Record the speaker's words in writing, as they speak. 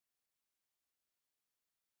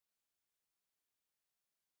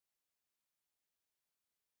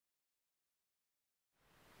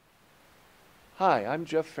Hi, I'm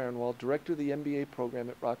Jeff Farnwell, Director of the MBA program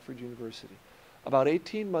at Rockford University. About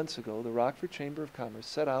 18 months ago, the Rockford Chamber of Commerce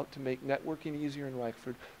set out to make networking easier in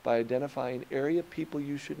Rockford by identifying area people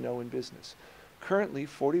you should know in business. Currently,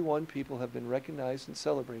 41 people have been recognized and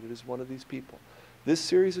celebrated as one of these people. This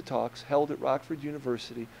series of talks, held at Rockford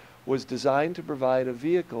University, was designed to provide a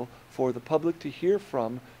vehicle for the public to hear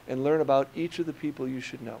from and learn about each of the people you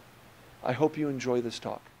should know. I hope you enjoy this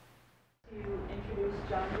talk. To introduce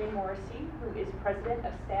John J. Morrissey, who is President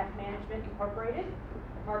of Staff Management Incorporated,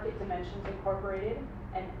 Market Dimensions Incorporated,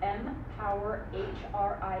 and Empower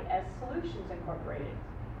HRIS Solutions Incorporated.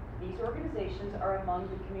 These organizations are among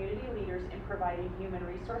the community leaders in providing human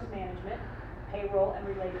resource management, payroll, and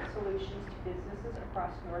related solutions to businesses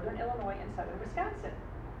across northern Illinois and southern Wisconsin.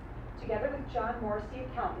 Together with John Morrissey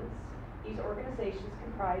Accountants, these organizations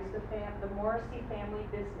comprise the Morrissey family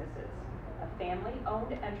businesses, a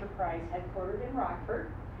family-owned enterprise headquartered in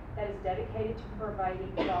Rockford that is dedicated to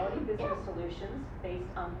providing quality business solutions based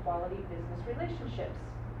on quality business relationships.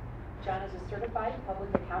 John is a certified public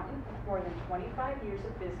accountant with more than 25 years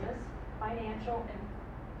of business, financial, and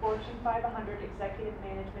Fortune 500 executive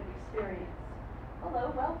management experience.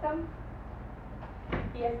 Hello, welcome.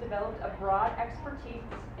 He has developed a broad expertise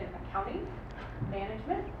in accounting,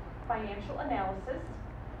 management, financial analysis,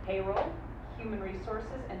 payroll, human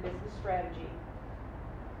resources, and business strategy.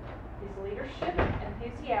 His leadership,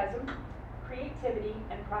 enthusiasm, creativity,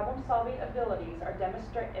 and problem-solving abilities are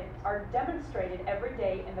demonstrated every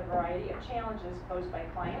day in the variety of challenges posed by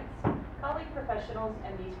clients, colleague professionals,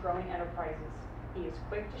 and these growing enterprises. He is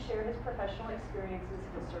quick to share his professional experiences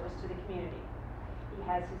in service to the community. He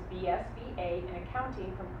has his BS/BA in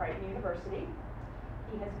accounting from Creighton University.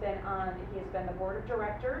 He has been the board of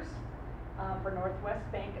directors for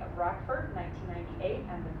Northwest Bank of Rockford, 1998,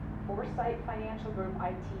 and the Foresight Financial Group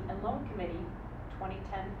IT and Loan Committee,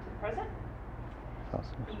 2010 to present.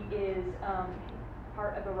 Awesome. He is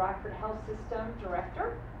part of the Rockford Health System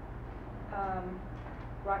Director,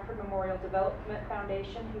 Rockford Memorial Development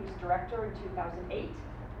Foundation. He was director in 2008,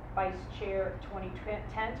 vice chair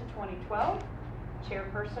 2010 to 2012,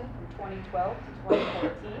 chairperson from 2012 to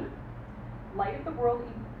 2014, Light of the World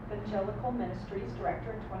Evangelical Ministries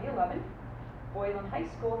director in 2011, Boylan High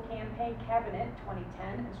School Campaign Cabinet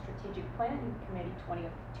 2010 and Strategic Planning Committee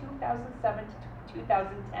 2007 to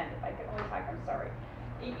 2010. If I could only talk, I'm sorry.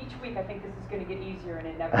 Each week I think this is going to get easier and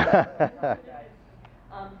it never does.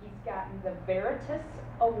 He's gotten the Veritas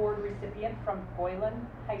Award recipient from Boylan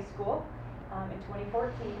High School in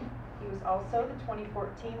 2014. He was also the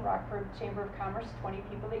 2014 Rockford Chamber of Commerce 20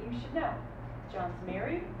 People That You Should Know. John's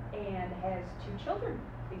married and has 2 children.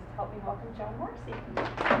 Please help me welcome John Morrissey.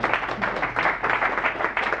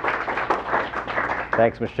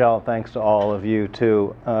 Thanks, Michelle. Thanks to all of you,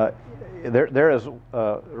 too. There is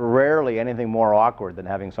rarely anything more awkward than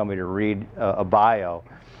having somebody to read a bio.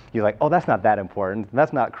 You're like, oh, that's not that important.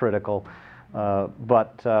 That's not critical.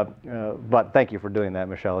 But thank you for doing that,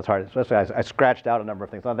 Michelle. It's hard. Especially I scratched out a number of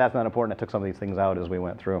things. Oh, that's not important. I took some of these things out as we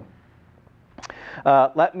went through.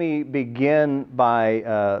 Let me begin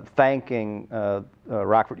by thanking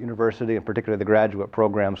Rockford University, and particularly the Graduate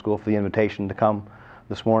Program School, for the invitation to come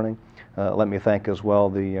this morning. Let me thank as well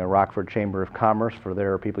the Rockford Chamber of Commerce for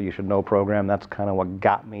their People You Should Know program. That's kind of what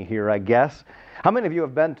got me here, I guess. How many of you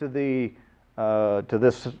have been to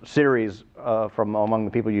this series from among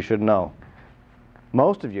the people you should know?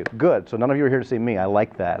 Most of you. Good. So none of you are here to see me. I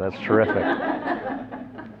like that. That's terrific.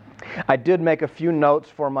 I did make a few notes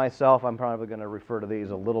for myself. I'm probably going to refer to these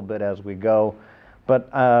a little bit as we go.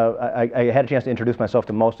 But I had a chance to introduce myself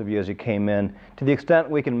to most of you as you came in. To the extent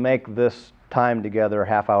we can make this time together, a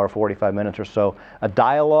half hour, 45 minutes or so, a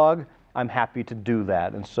dialogue, I'm happy to do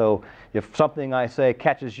that. And so if something I say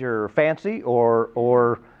catches your fancy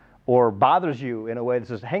or bothers you in a way that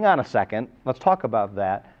says, hang on a second, let's talk about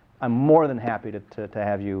that, I'm more than happy to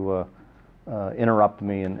have you interrupt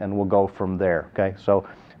me and we'll go from there. Okay? So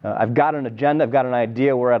I've got an agenda, I've got an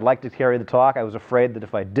idea where I'd like to carry the talk. I was afraid that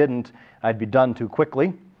if I didn't, I'd be done too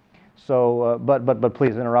quickly. So, but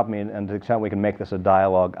please interrupt me, and to the extent we can make this a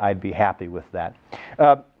dialogue, I'd be happy with that.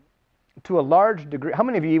 To a large degree, how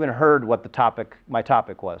many of you even heard what my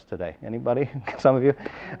topic was today? Anybody? Some of you?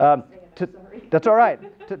 That's all right.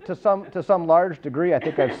 To some large degree, I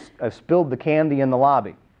think I've spilled the candy in the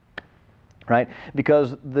lobby, right?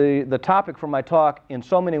 Because the topic for my talk, in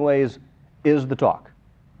so many ways, is the talk,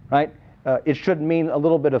 right? It should mean a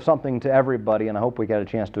little bit of something to everybody, and I hope we get a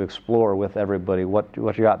chance to explore with everybody what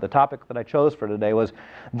you got. The topic that I chose for today was,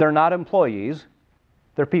 they're not employees,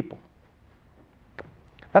 they're people.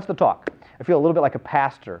 That's the talk. I feel a little bit like a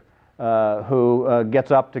pastor who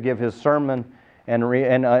gets up to give his sermon,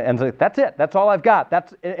 and like, that's it. That's all I've got.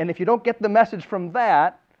 And if you don't get the message from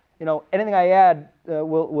that, anything I add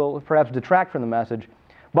will perhaps detract from the message.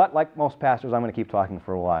 But like most pastors, I'm going to keep talking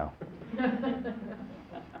for a while.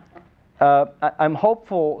 I'm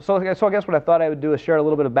hopeful. So I guess what I thought I would do is share a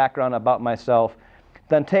little bit of background about myself,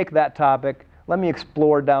 then take that topic, let me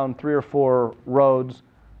explore down 3 or 4 roads.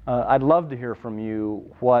 I'd love to hear from you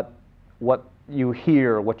what you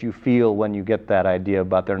hear, what you feel when you get that idea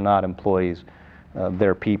about they're not employees,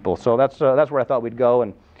 they're people. So that's where I thought we'd go,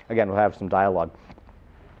 and again, we'll have some dialogue.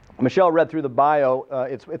 Michelle read through the bio.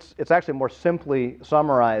 It's actually more simply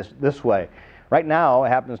summarized this way. Right now, it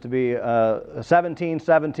happens to be 17,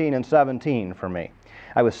 17, and 17 for me.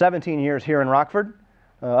 I was 17 years here in Rockford,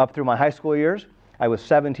 up through my high school years. I was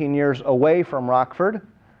 17 years away from Rockford,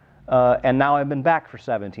 and now I've been back for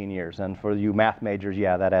 17 years. And for you math majors,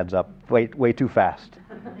 yeah, that adds up way too fast.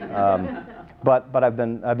 But I've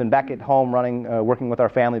been back at home running, working with our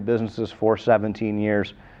family businesses for 17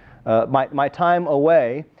 years. My time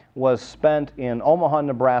away was spent in Omaha,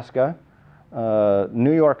 Nebraska,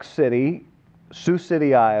 New York City, Sioux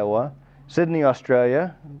City, Iowa, Sydney,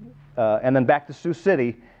 Australia, and then back to Sioux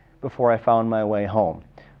City before I found my way home.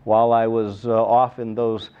 While I was off in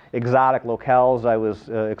those exotic locales, I was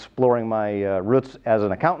exploring my roots as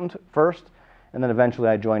an accountant first, and then eventually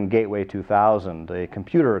I joined Gateway 2000, a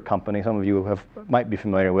computer company some of you might be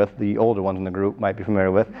familiar with, the older ones in the group might be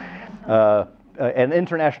familiar with, an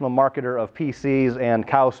international marketer of PCs and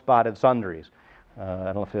cow-spotted sundries. I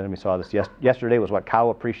don't know if anybody saw this. Yesterday was Cow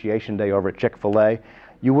Appreciation Day over at Chick-fil-A.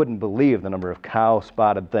 You wouldn't believe the number of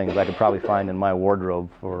cow-spotted things I could probably find in my wardrobe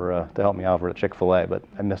to help me out over at Chick-fil-A, but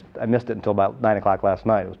I missed it until about 9 o'clock last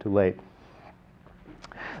night. It was too late.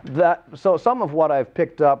 So some of what I've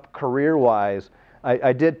picked up career-wise,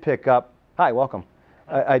 I did pick up. Hi, welcome.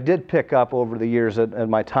 I did pick up over the years at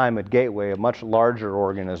my time at Gateway, a much larger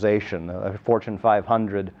organization, a Fortune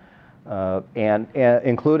 500, and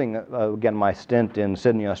including again my stint in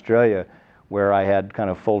Sydney, Australia, where I had kind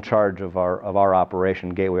of full charge of our operation,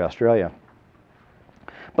 Gateway Australia.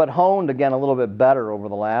 But honed again a little bit better over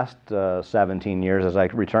the last 17 years as I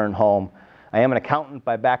returned home. I am an accountant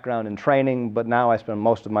by background and training, but now I spend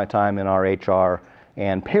most of my time in our HR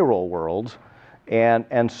and payroll worlds.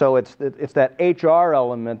 And so it's that HR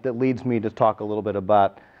element that leads me to talk a little bit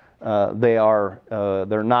about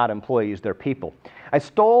they're not employees, they're people. I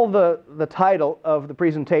stole the title of the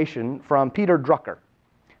presentation from Peter Drucker.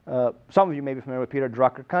 Some of you may be familiar with Peter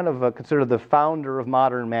Drucker, kind of considered the founder of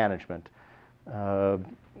modern management. I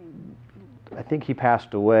think he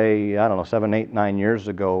passed away, I don't know, 7, 8, 9 years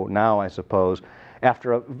ago now, I suppose,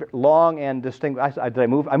 after a long and distinguished, I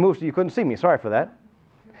moved so you couldn't see me, sorry for that.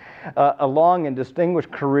 A long and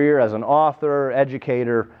distinguished career as an author,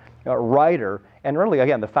 educator, writer, and really,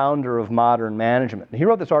 again, the founder of modern management. He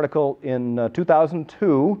wrote this article in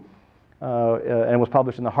 2002 and was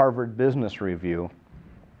published in the Harvard Business Review.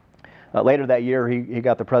 Later that year, he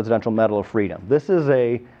got the Presidential Medal of Freedom. This is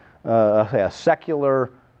a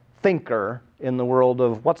secular thinker in the world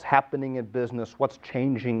of what's happening in business, what's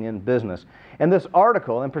changing in business. And this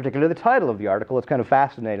article, and particularly the title of the article, it's kind of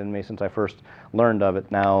fascinated me since I first learned of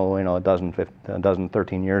it now, a dozen,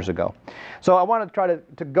 13 years ago. So I want to try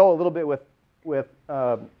to go a little bit with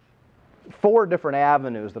 4 different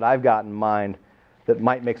avenues that I've got in mind that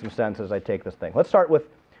might make some sense as I take this thing. Let's start with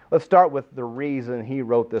the reason he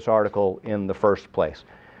wrote this article in the first place.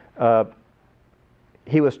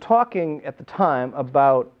 He was talking at the time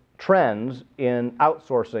about trends in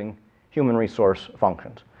outsourcing human resource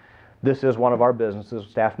functions. This is one of our businesses.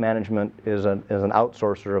 Staff management is an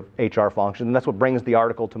outsourcer of HR functions, and that's what brings the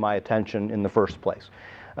article to my attention in the first place.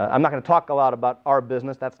 I'm not going to talk a lot about our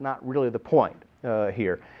business. That's not really the point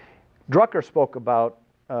here. Drucker spoke about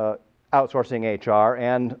outsourcing HR,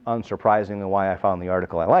 and unsurprisingly, why I found the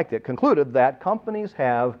article I liked it, concluded that companies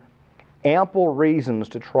have ample reasons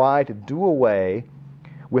to try to do away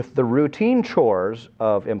with the routine chores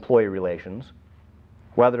of employee relations,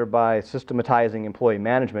 whether by systematizing employee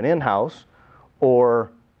management in-house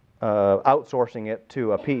or outsourcing it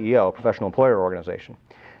to a PEO, professional employer organization.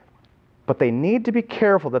 But they need to be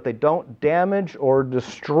careful that they don't damage or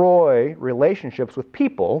destroy relationships with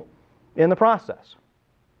people in the process.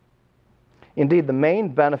 Indeed, the main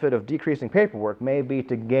benefit of decreasing paperwork may be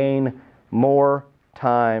to gain more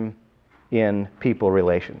time in people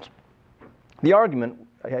relations. The argument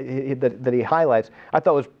that he highlights, I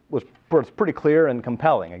thought was pretty clear and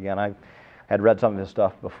compelling. Again, I had read some of his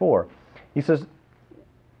stuff before. He says,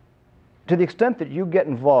 to the extent that you get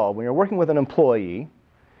involved, when you're working with an employee,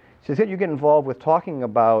 to the extent you get involved with talking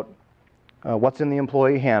about what's in the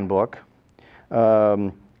employee handbook,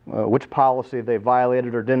 which policy they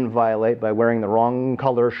violated or didn't violate by wearing the wrong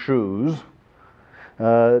color shoes,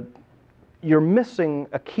 you're missing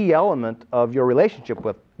a key element of your relationship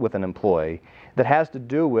with an employee that has to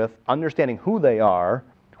do with understanding who they are,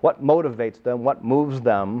 what motivates them, what moves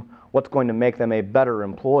them, what's going to make them a better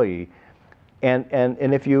employee. And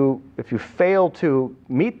if you fail to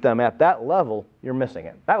meet them at that level, you're missing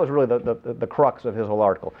it. That was really the crux of his whole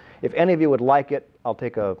article. If any of you would like it, I'll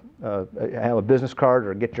take have a business card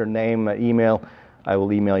or get your name, email. I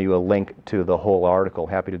will email you a link to the whole article.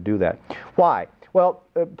 Happy to do that. Why? Well,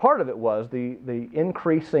 part of it was the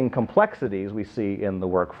increasing complexities we see in the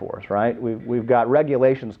workforce, right? We've got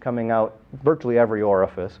regulations coming out virtually every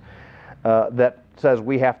orifice that says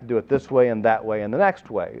we have to do it this way and that way and the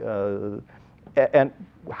next way. And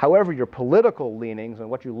however your political leanings and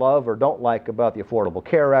what you love or don't like about the Affordable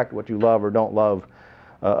Care Act, what you love or don't love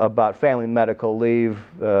about family medical leave,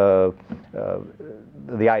 the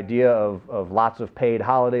idea of lots of paid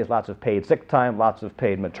holidays, lots of paid sick time, lots of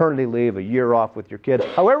paid maternity leave, a year off with your kids.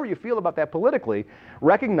 However you feel about that politically,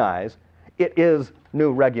 recognize it is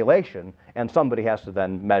new regulation, and somebody has to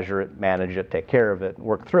then measure it, manage it, take care of it, and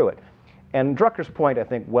work through it. And Drucker's point, I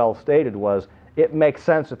think, well stated, was it makes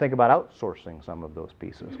sense to think about outsourcing some of those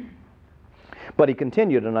pieces. But he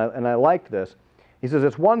continued, and I liked this. He says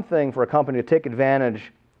it's one thing for a company to take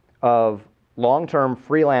advantage of long-term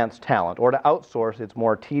freelance talent or to outsource its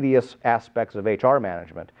more tedious aspects of HR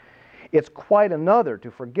management. It's quite another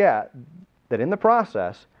to forget that in the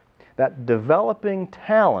process, that developing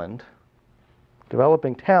talent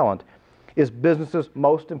is business's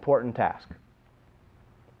most important task.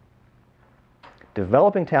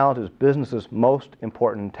 Developing talent is business's most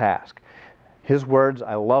important task. His words,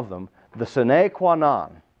 I love them, the sine qua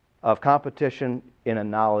non of competition in a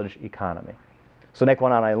knowledge economy. Sine qua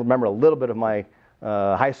non, I remember a little bit of my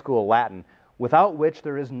high school Latin, without which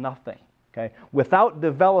there is nothing. Okay? Without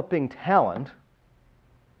developing talent,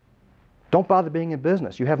 don't bother being in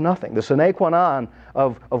business. You have nothing. The sine qua non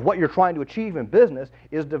of what you're trying to achieve in business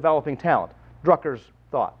is developing talent. Drucker's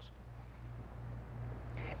thoughts.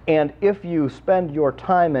 And if you spend your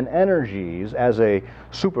time and energies as a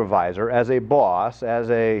supervisor, as a boss, as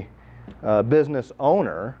a business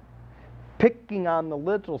owner, picking on the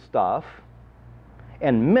little stuff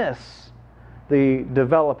and miss the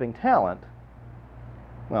developing talent,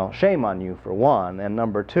 well, shame on you for one, and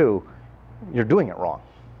number two, you're doing it wrong,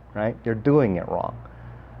 right? You're doing it wrong.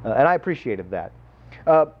 And I appreciated that.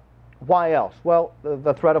 Why else? Well,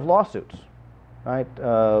 the threat of lawsuits, right?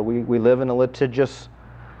 We live in a litigious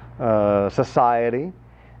society,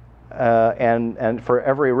 and for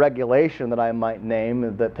every regulation that I might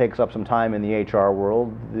name that takes up some time in the HR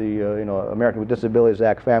world, the American with Disabilities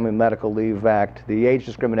Act, Family Medical Leave Act, the Age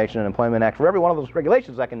Discrimination and Employment Act, for every one of those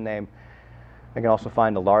regulations I can name, I can also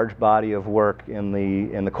find a large body of work in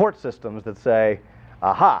the court systems that say,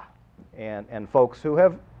 aha, and folks who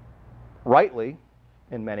have rightly,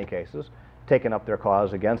 in many cases, taken up their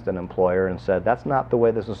cause against an employer and said, that's not the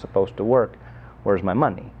way this is supposed to work, where's my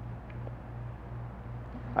money?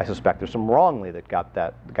 I suspect there's some wrongly that got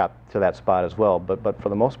to that spot as well, but for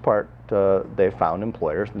the most part, they found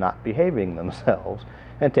employers not behaving themselves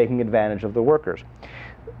and taking advantage of the workers.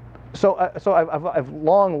 So I've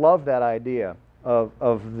long loved that idea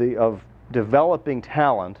of developing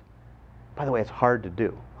talent. By the way, it's hard to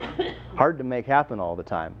do, hard to make happen all the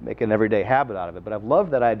time, make an everyday habit out of it. But I've loved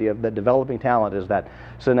that idea that developing talent is that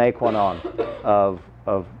sine qua non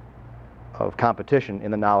of competition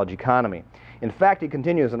in the knowledge economy. In fact, he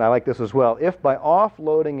continues, and I like this as well, if by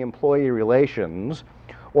offloading employee relations,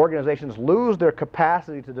 organizations lose their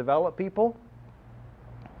capacity to develop people,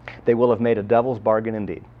 they will have made a devil's bargain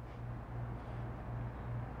indeed.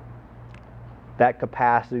 That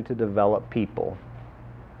capacity to develop people,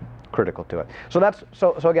 critical to it.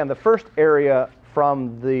 So again, the first area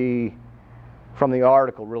from the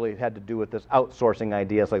article really had to do with this outsourcing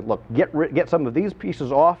idea. It's like, look, get some of these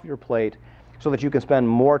pieces off your plate so that you can spend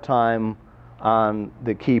more time on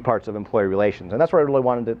the key parts of employee relations. And that's where I really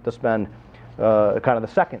wanted to spend kind of the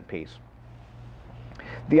second piece.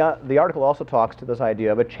 The article also talks to this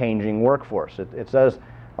idea of a changing workforce. It says,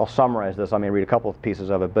 I'll summarize this, I may read a couple of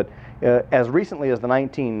pieces of it, but as recently as the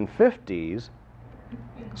 1950s,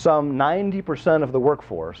 some 90% of the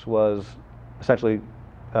workforce was essentially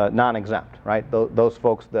non-exempt, right? Those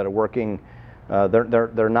folks that are working,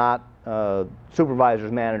 they're not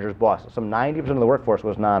supervisors, managers, bosses. Some 90% of the workforce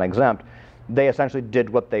was non-exempt. They essentially did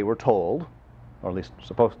what they were told, or at least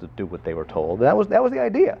supposed to do what they were told. That was the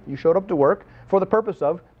idea. You showed up to work for the purpose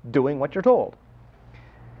of doing what you're told.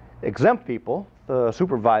 Exempt people, the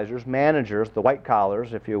supervisors, managers, the white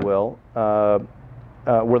collars, if you will,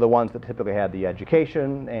 were the ones that typically had the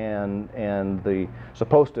education and the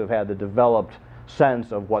supposed to have had the developed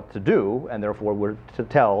sense of what to do, and therefore were to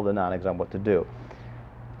tell the non-exempt what to do.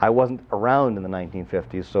 I wasn't around in the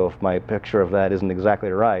 1950s, so if my picture of that isn't exactly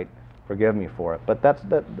right, forgive me for it. But that's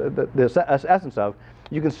the essence of,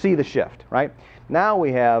 you can see the shift, right? Now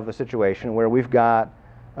we have a situation where we've got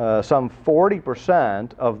some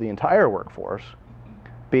 40% of the entire workforce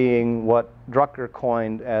being what Drucker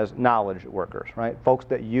coined as knowledge workers, right? Folks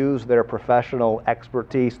that use their professional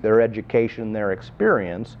expertise, their education, their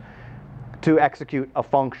experience to execute a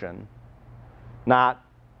function, not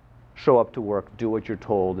show up to work, do what you're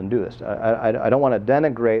told, and do this. I don't want to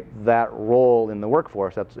denigrate that role in the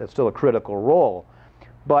workforce. It's still a critical role.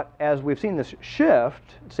 But as we've seen this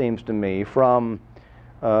shift, it seems to me, from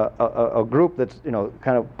a group that's,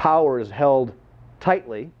 kind of power is held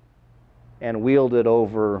tightly and wielded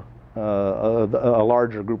over a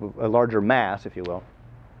larger group, a larger mass, if you will,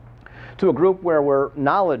 to a group where we're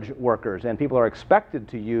knowledge workers and people are expected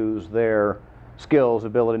to use their skills,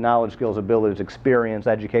 knowledge, skills, abilities, experience,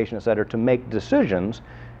 education, et cetera, to make decisions.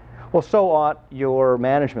 Well, so ought your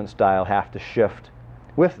management style have to shift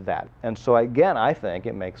with that. And so again, I think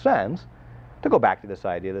it makes sense to go back to this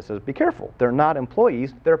idea that says, be careful. They're not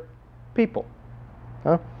employees, they're people.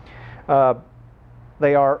 Huh?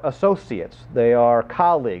 They are associates, they are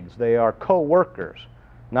colleagues, they are co-workers,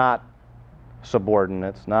 not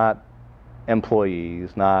subordinates, not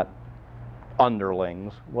employees, not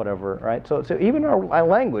underlings, whatever, right? So even our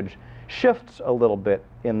language shifts a little bit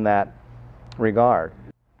in that regard.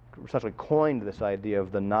 We essentially coined this idea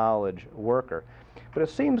of the knowledge worker. But it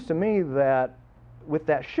seems to me that with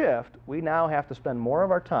that shift, we now have to spend more of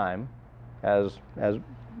our time as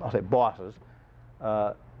I'll say bosses,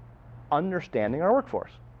 understanding our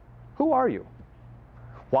workforce. Who are you?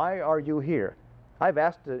 Why are you here? I've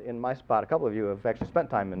asked in my spot, a couple of you have actually spent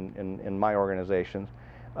time in my organizations,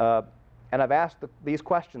 and I've asked these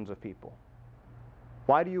questions of people.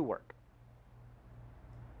 Why do you work?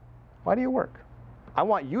 Why do you work? I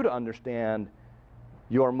want you to understand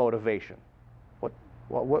your motivation.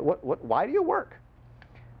 Why do you work?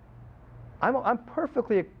 I'm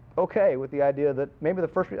perfectly okay with the idea that maybe the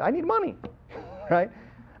first reason, I need money, right?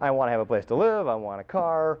 I want to have a place to live, I want a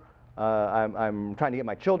car, I'm trying to get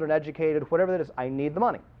my children educated, whatever that is, I need the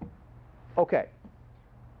money. Okay.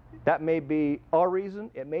 That may be a reason,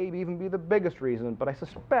 it may even be the biggest reason, but I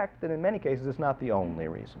suspect that in many cases it's not the only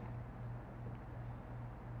reason.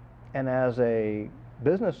 And as a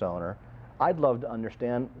business owner, I'd love to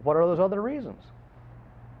understand what are those other reasons?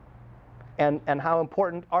 And how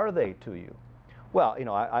important are they to you? Well,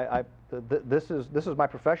 this is my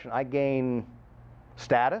profession. I gain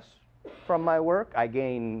status from my work. I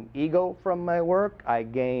gain ego from my work. I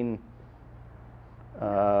gain.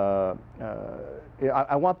 I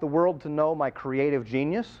want the world to know my creative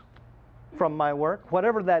genius from my work.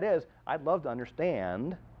 Whatever that is, I'd love to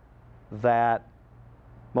understand that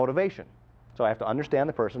motivation. So I have to understand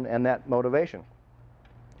the person and that motivation.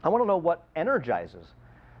 I want to know what energizes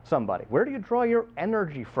somebody. Where do you draw your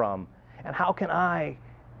energy from? And how can I,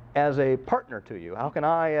 as a partner to you, how can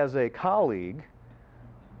I, as a colleague,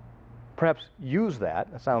 perhaps use that?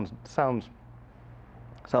 It sounds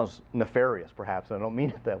nefarious, perhaps. I don't mean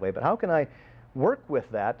it that way. But how can I work with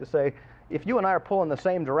that to say, if you and I are pulling the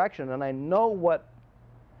same direction, and I know what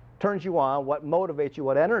turns you on, what motivates you,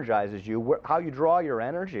 what energizes you, how you draw your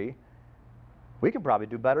energy, we can probably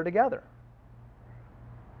do better together.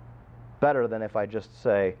 Better than if I just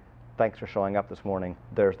say, thanks for showing up this morning,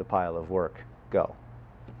 there's the pile of work, go.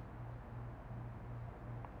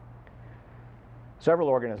 Several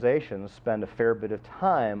organizations spend a fair bit of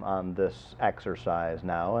time on this exercise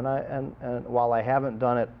now, and while I haven't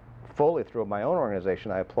done it fully through my own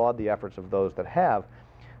organization, I applaud the efforts of those that have.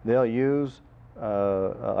 They'll use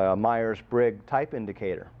a Myers-Briggs type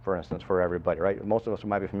indicator, for instance, for everybody, right? Most of us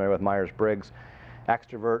might be familiar with Myers-Briggs.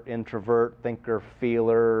 Extrovert, introvert, thinker,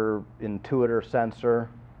 feeler, intuitor, sensor.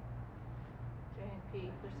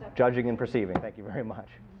 J&P, judging and perceiving. Thank you very much.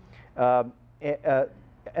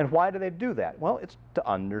 And why do they do that? Well, it's to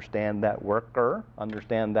understand that worker,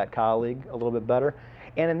 understand that colleague a little bit better.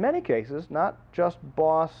 And in many cases, not just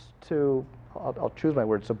boss to, I'll choose my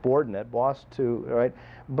word, subordinate, boss to, right?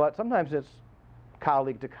 But sometimes it's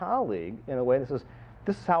colleague to colleague in a way that says,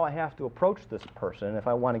 this is how I have to approach this person if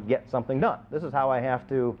I want to get something done. This is how I have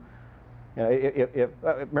to,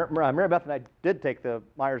 Mary Beth and I did take the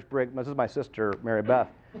Myers-Briggs, this is my sister, Mary Beth,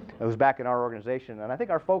 who's back in our organization, and I think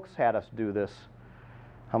our folks had us do this,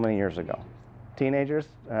 how many years ago? Teenagers?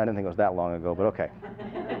 I didn't think it was that long ago, but okay.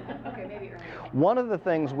 Okay, maybe early. One of the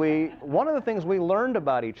things we learned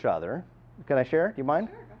about each other, Can I share? Do you mind?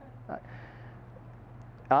 Sure, go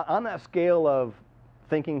ahead. On that scale of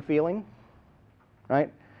thinking, feeling,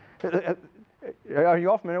 right? Are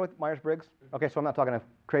you all familiar with Myers-Briggs? Okay, so I'm not talking a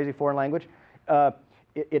crazy foreign language.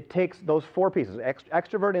 It takes those four pieces,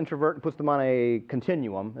 extrovert, introvert, and puts them on a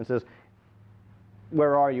continuum and says,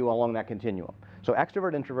 where are you along that continuum? So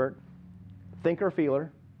extrovert, introvert, thinker,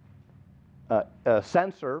 feeler,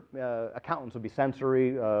 sensor, accountants would be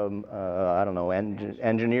sensory, I don't know,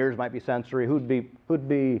 engineers might be sensory, who'd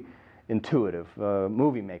be intuitive,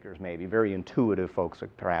 movie makers maybe, very intuitive folks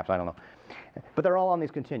perhaps, I don't know. But they're all on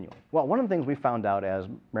these continuum. Well, one of the things we found out as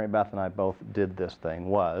Mary Beth and I both did this thing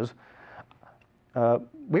was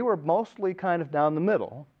we were mostly kind of down the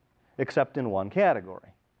middle, except in one category,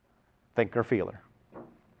 thinker, feeler.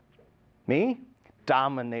 Me,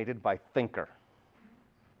 dominated by thinker.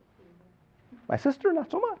 My sister, not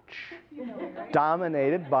so much.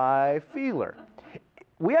 Dominated by feeler.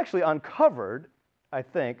 We actually uncovered, I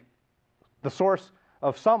think, the source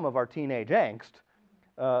of some of our teenage angst.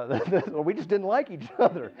 We just didn't like each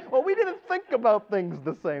other. Well, we didn't think about things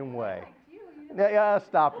the same way. Yeah,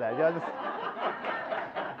 stop that.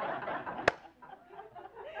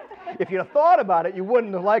 If you'd have thought about it, you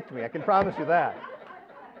wouldn't have liked me. I can promise you that.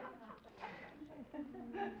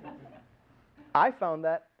 I found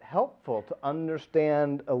that helpful to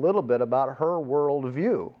understand a little bit about her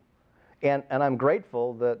worldview. And I'm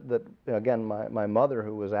grateful that again, my mother,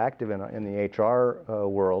 who was active in the HR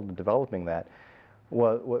world, developing that,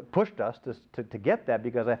 what pushed us to get that,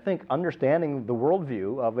 because I think understanding the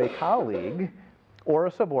worldview of a colleague or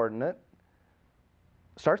a subordinate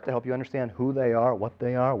starts to help you understand who they are, what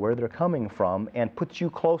they are, where they're coming from, and puts you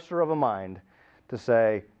closer of a mind to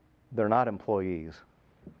say, they're not employees,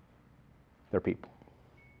 they're people.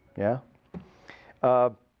 Yeah?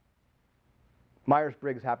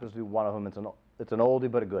 Myers-Briggs happens to be one of them. It's an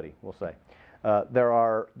oldie but a goodie, we'll say. There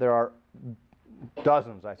are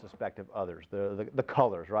dozens, I suspect, of others. The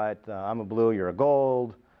colors, right? I'm a blue, you're a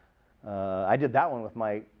gold. I did that one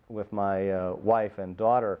with my wife and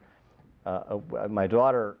daughter. My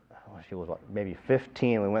daughter, she was maybe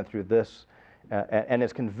 15. We went through this, and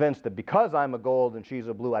is convinced that because I'm a gold and she's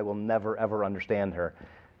a blue, I will never ever understand her.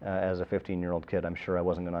 As a 15-year-old kid, I'm sure I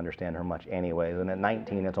wasn't going to understand her much anyways. And at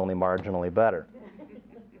 19, it's only marginally better.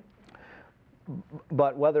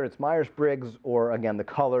 But whether it's Myers-Briggs or, again, the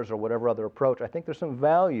colors or whatever other approach, I think there's some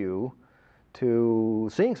value to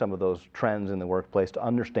seeing some of those trends in the workplace to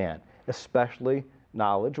understand, especially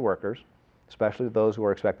knowledge workers, especially those who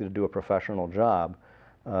are expected to do a professional job,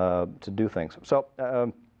 to do things. So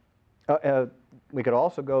we could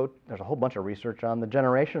also go, there's a whole bunch of research on the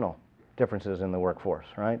generational differences in the workforce,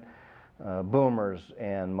 right? Boomers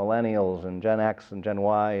and millennials and Gen X and Gen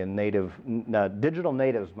Y and digital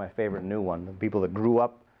natives, my favorite new one, the people that grew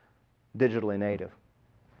up digitally native.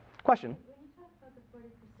 Question? When you talk about the 40%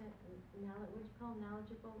 what do you call them,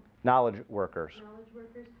 knowledgeable? Knowledge workers. Knowledge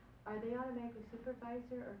workers, are they automatically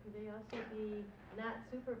supervisor, or could they also be not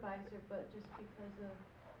supervisor, but just because of,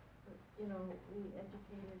 we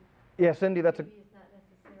educated? Yeah, Cindy, that's maybe it's not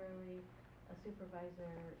necessarily a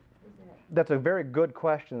supervisor. That's a very good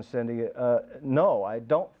question, Cindy. No, I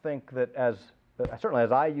don't think that certainly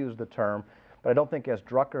as I use the term, but I don't think as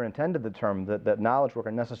Drucker intended the term, that knowledge worker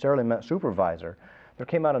necessarily meant supervisor. There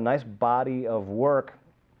came out a nice body of work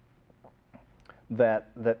that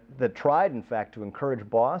tried, in fact, to encourage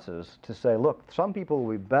bosses to say, look, some people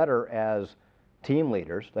will be better as team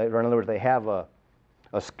leaders. In other words, they have a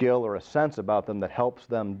skill or a sense about them that helps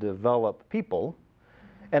them develop people,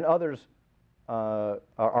 and others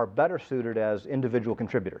are better suited as individual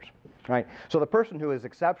contributors, right? So the person who is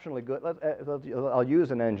exceptionally good, I'll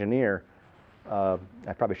use an engineer. I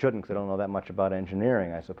probably shouldn't because I don't know that much about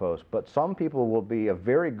engineering, I suppose. But some people will be a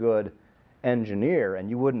very good engineer, and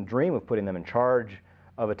you wouldn't dream of putting them in charge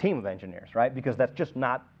of a team of engineers, right? Because that's just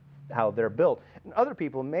not how they're built. And other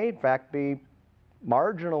people may, in fact, be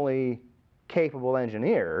marginally capable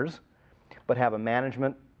engineers, but have a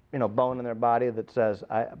management bone in their body that says,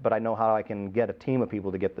 but I know how I can get a team of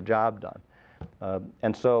people to get the job done.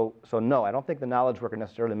 And so no, I don't think the knowledge worker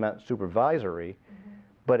necessarily meant supervisory,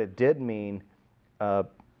 but it did mean,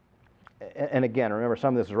 and again, remember,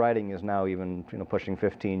 some of this writing is now even pushing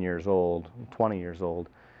 15 years old, 20 years old.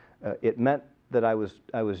 It meant that I was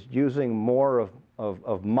using more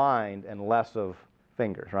of mind and less of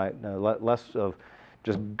fingers, right? Less of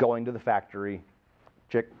just going to the factory,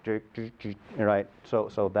 right?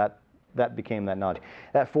 So that became that knowledge.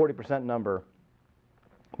 That 40% number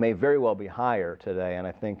may very well be higher today, and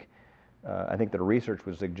I think the research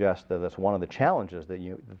would suggest that that's one of the challenges that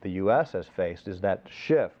the U.S. has faced, is that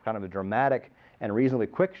shift, kind of a dramatic and reasonably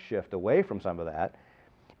quick shift away from some of that,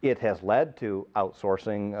 it has led to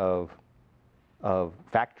outsourcing of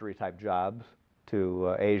factory-type jobs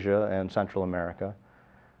to Asia and Central America.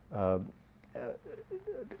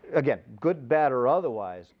 Again, good, bad, or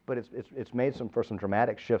otherwise, but it's made for some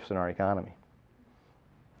dramatic shifts in our economy.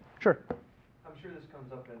 Sure. I'm sure this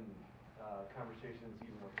comes up in conversations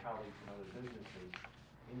even with colleagues in other businesses.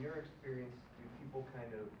 In your experience, do people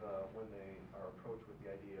kind of, when they are approached with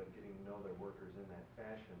the idea of getting to know their workers in that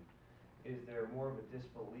fashion, is there more of a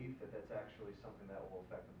disbelief that that's actually something that will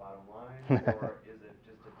affect the bottom line, or is it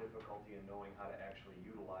just a difficulty in knowing how to actually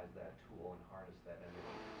utilize that tool and harness that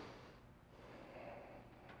energy?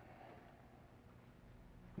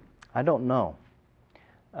 I don't know.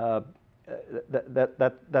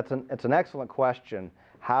 It's an excellent question.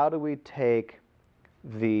 How do we take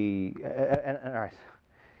the all right.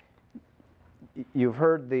 You've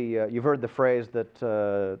heard the phrase that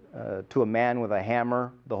to a man with a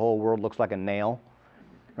hammer, the whole world looks like a nail,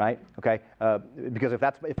 right? Okay, because if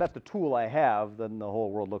that's the tool I have, then the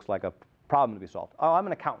whole world looks like a problem to be solved. Oh, I'm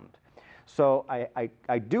an accountant, so I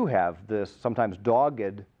do have this sometimes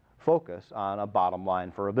dogged focus on a bottom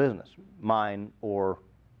line for a business, mine or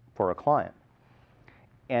for a client.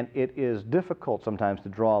 And it is difficult sometimes to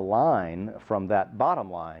draw a line from that bottom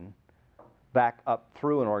line back up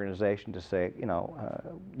through an organization to say,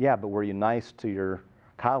 yeah, but were you nice to your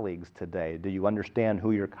colleagues today? Do you understand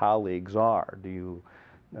who your colleagues are? Do you,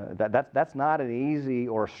 that's not an easy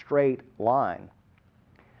or straight line.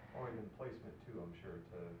 Or even placement too, I'm sure,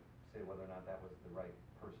 to say whether or not that was the right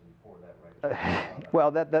person for that right.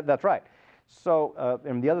 Well, that's right. So,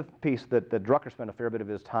 and the other piece that Drucker spent a fair bit of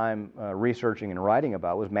his time researching and writing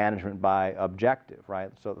about was management by objective,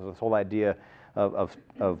 right? So this whole idea of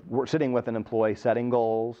sitting with an employee, setting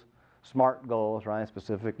goals, SMART goals, right?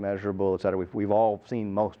 Specific, measurable, et cetera. We've all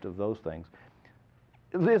seen most of those things.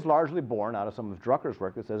 It is largely born out of some of Drucker's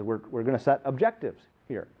work that says we're going to set objectives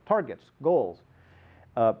here, targets, goals,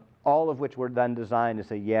 all of which were then designed to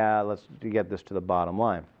say, yeah, let's get this to the bottom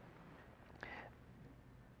line.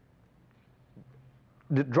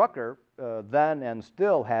 Drucker then and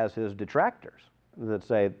still has his detractors that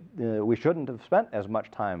say we shouldn't have spent as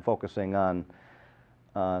much time focusing on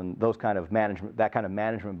those kind of management, that kind of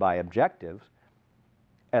management by objectives.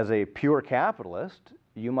 As a pure capitalist,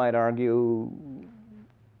 you might argue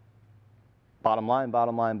bottom line,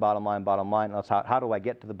 bottom line, bottom line, bottom line. That's how do I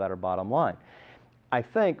get to the better bottom line? I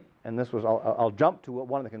think, and this was, I'll jump to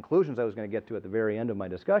one of the conclusions I was going to get to at the very end of my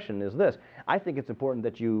discussion is this. I think it's important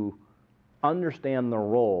that you understand the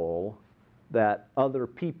role that other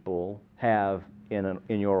people have in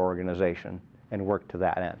your organization and work to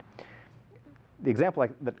that end. The example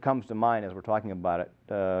that comes to mind as we're talking about it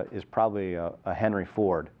is probably a Henry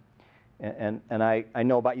Ford. And I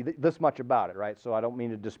know about you this much about it, right? So I don't mean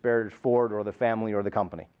to disparage Ford or the family or the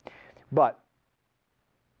company. But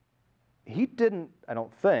he didn't, I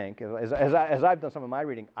don't think, as I've done some of my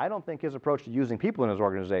reading, I don't think his approach to using people in his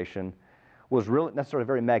organization was really necessarily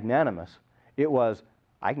very magnanimous. It was,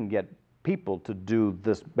 I can get people to do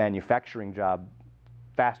this manufacturing job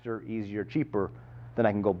faster, easier, cheaper than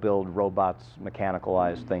I can go build robots,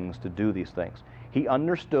 mechanicalized things to do these things. He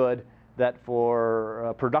understood that for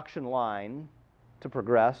a production line to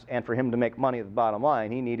progress and for him to make money at the bottom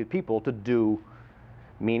line, he needed people to do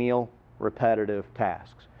menial, repetitive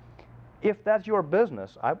tasks. If that's your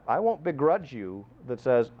business, I won't begrudge you that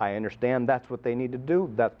says, I understand that's what they need to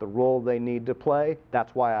do, that's the role they need to play,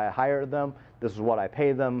 that's why I hired them, this is what I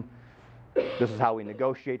pay them, this is how we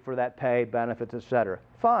negotiate for that pay, benefits, etc.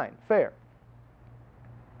 Fine, fair.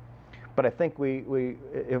 But I think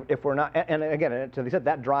if we're not, and again, as I said,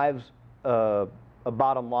 that drives a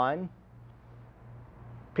bottom line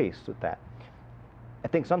piece with that. I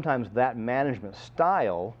think sometimes that management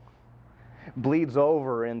style bleeds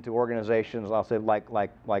over into organizations, I'll say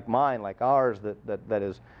like mine, like ours, that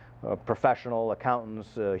is professional accountants,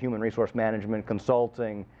 human resource management,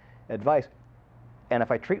 consulting, advice. And if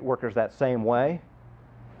I treat workers that same way,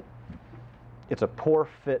 it's a poor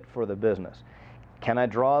fit for the business. Can I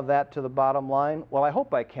draw that to the bottom line? Well, I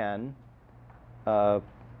hope I can. I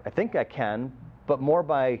think I can, but more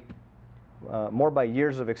by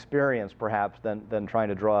years of experience, perhaps, than trying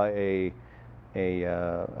to draw a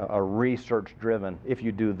research-driven, if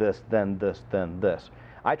you do this, then this, then this.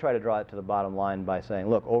 I try to draw it to the bottom line by saying,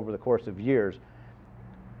 look, over the course of years,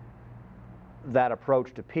 that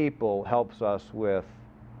approach to people helps us with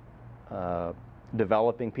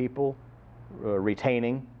developing people,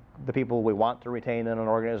 retaining the people we want to retain in an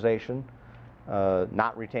organization,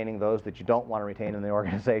 not retaining those that you don't want to retain in the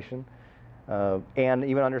organization, And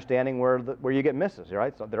even understanding where you get misses,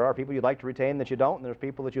 right? So there are people you'd like to retain that you don't, and there's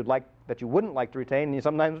people that you wouldn't like to retain, and you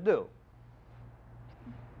sometimes do.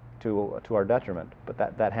 To our detriment, but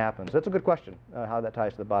that happens. That's a good question, how that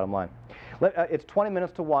ties to the bottom line. It's 20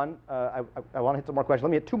 minutes to 1. I want to hit some more questions.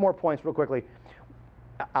 Let me hit 2 more points real quickly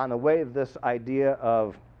on the way this idea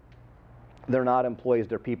of they're not employees,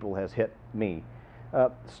 they're people has hit me.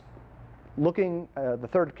 The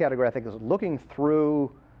third category, I think, is looking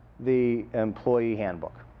through the employee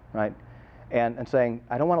handbook, right? And saying,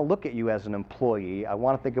 I don't want to look at you as an employee, I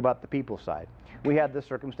want to think about the people side. We had this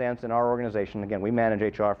circumstance in our organization. Again, we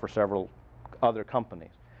manage HR for several other companies.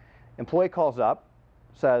 Employee calls up,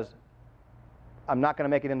 says, I'm not going to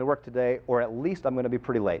make it into work today, or at least I'm going to be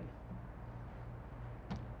pretty late.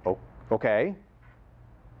 Oh, okay.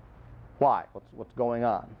 Why? What's going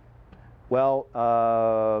on? Well,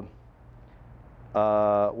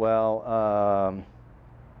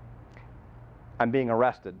 I'm being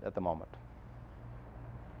arrested at the moment.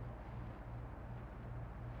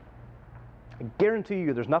 I guarantee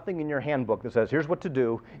you there's nothing in your handbook that says, here's what to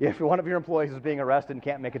do if one of your employees is being arrested and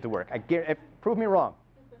can't make it to work. Prove me wrong.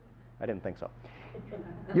 I didn't think so.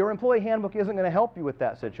 Your employee handbook isn't going to help you with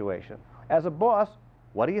that situation. As a boss,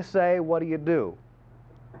 what do you say? What do you do?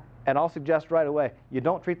 And I'll suggest right away, you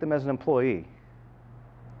don't treat them as an employee.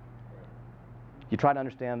 You try to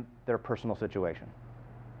understand their personal situation.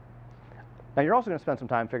 Now, you're also going to spend some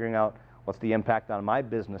time figuring out what's the impact on my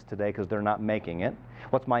business today because they're not making it.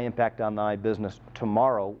 What's my impact on my business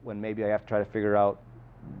tomorrow when maybe I have to try to figure out,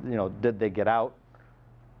 did they get out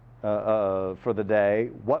for the day?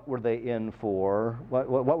 What were they in for?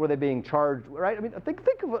 What were they being charged? Right? I mean, think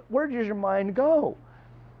of it. Where does your mind go?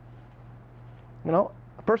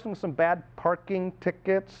 A person with some bad parking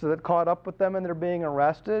tickets that caught up with them and they're being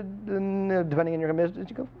arrested, and depending on your business,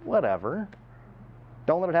 you go, whatever.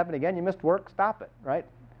 Don't let it happen again. You missed work. Stop it, right?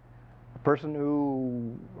 A person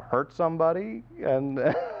who hurt somebody,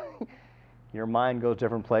 and your mind goes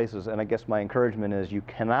different places. And I guess my encouragement is you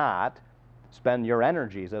cannot spend your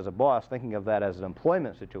energies as a boss thinking of that as an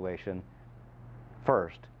employment situation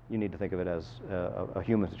first. You need to think of it as a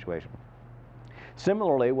human situation.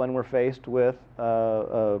 Similarly, when we're faced with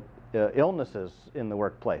illnesses in the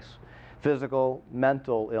workplace, physical,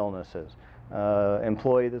 mental illnesses,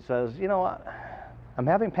 employee that says, I'm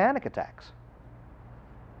having panic attacks.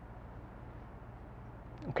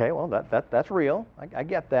 Okay, well, that's real. I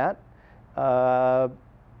get that.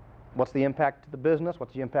 What's the impact to the business?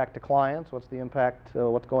 What's the impact to clients? What's the impact to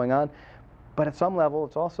what's going on? But at some level,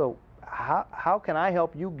 it's also, how can I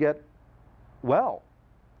help you get well,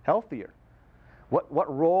 healthier?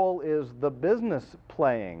 What role is the business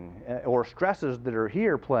playing, or stresses that are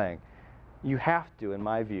here playing? You have to, in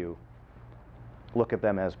my view, look at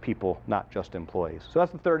them as people, not just employees. So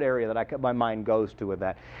that's the third area that my mind goes to with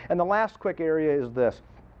that. And the last quick area is this.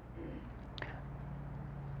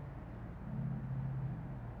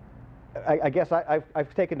 I guess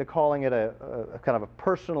I've taken to calling it a kind of a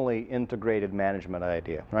personally integrated management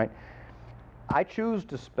idea, right? I choose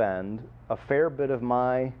to spend a fair bit of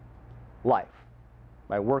my life,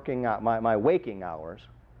 my waking hours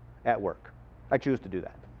at work. I choose to do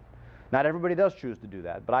that. Not everybody does choose to do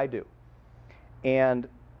that, but I do. And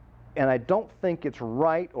I don't think it's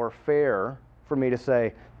right or fair for me to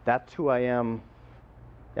say, that's who I am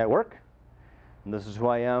at work, and this is who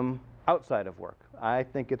I am outside of work. I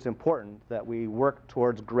think it's important that we work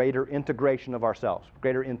towards greater integration of ourselves,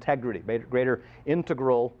 greater integrity, greater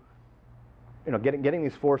integral, getting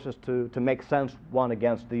these forces to make sense one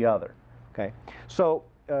against the other. Okay, so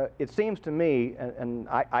it seems to me, and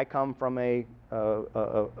I come from a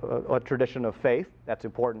tradition of faith that's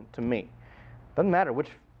important to me. Doesn't matter which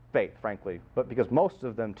faith, frankly, but because most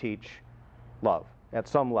of them teach love at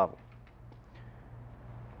some level.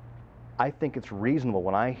 I think it's reasonable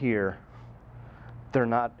when I hear they're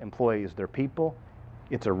not employees, they're people.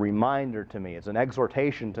 It's a reminder to me, it's an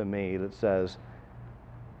exhortation to me that says,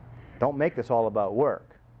 don't make this all about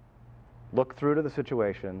work. Look through to the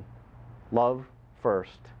situation, love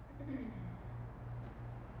first,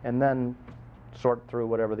 and then sort through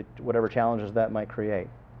whatever challenges that might create.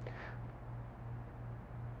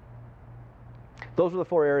 Those are the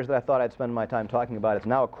 4 areas that I thought I'd spend my time talking about. It's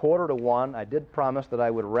now 1:45. I did promise that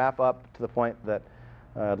I would wrap up to the point that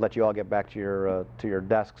I'd let you all get back to your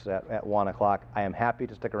desks at 1 o'clock. I am happy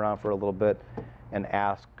to stick around for a little bit and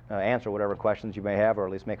answer whatever questions you may have, or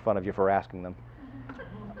at least make fun of you for asking them.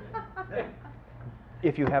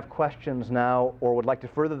 If you have questions now, or would like to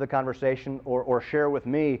further the conversation, or share with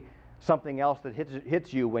me something else that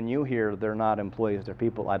hits you when you hear they're not employees, they're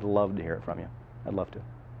people, I'd love to hear it from you. I'd love to.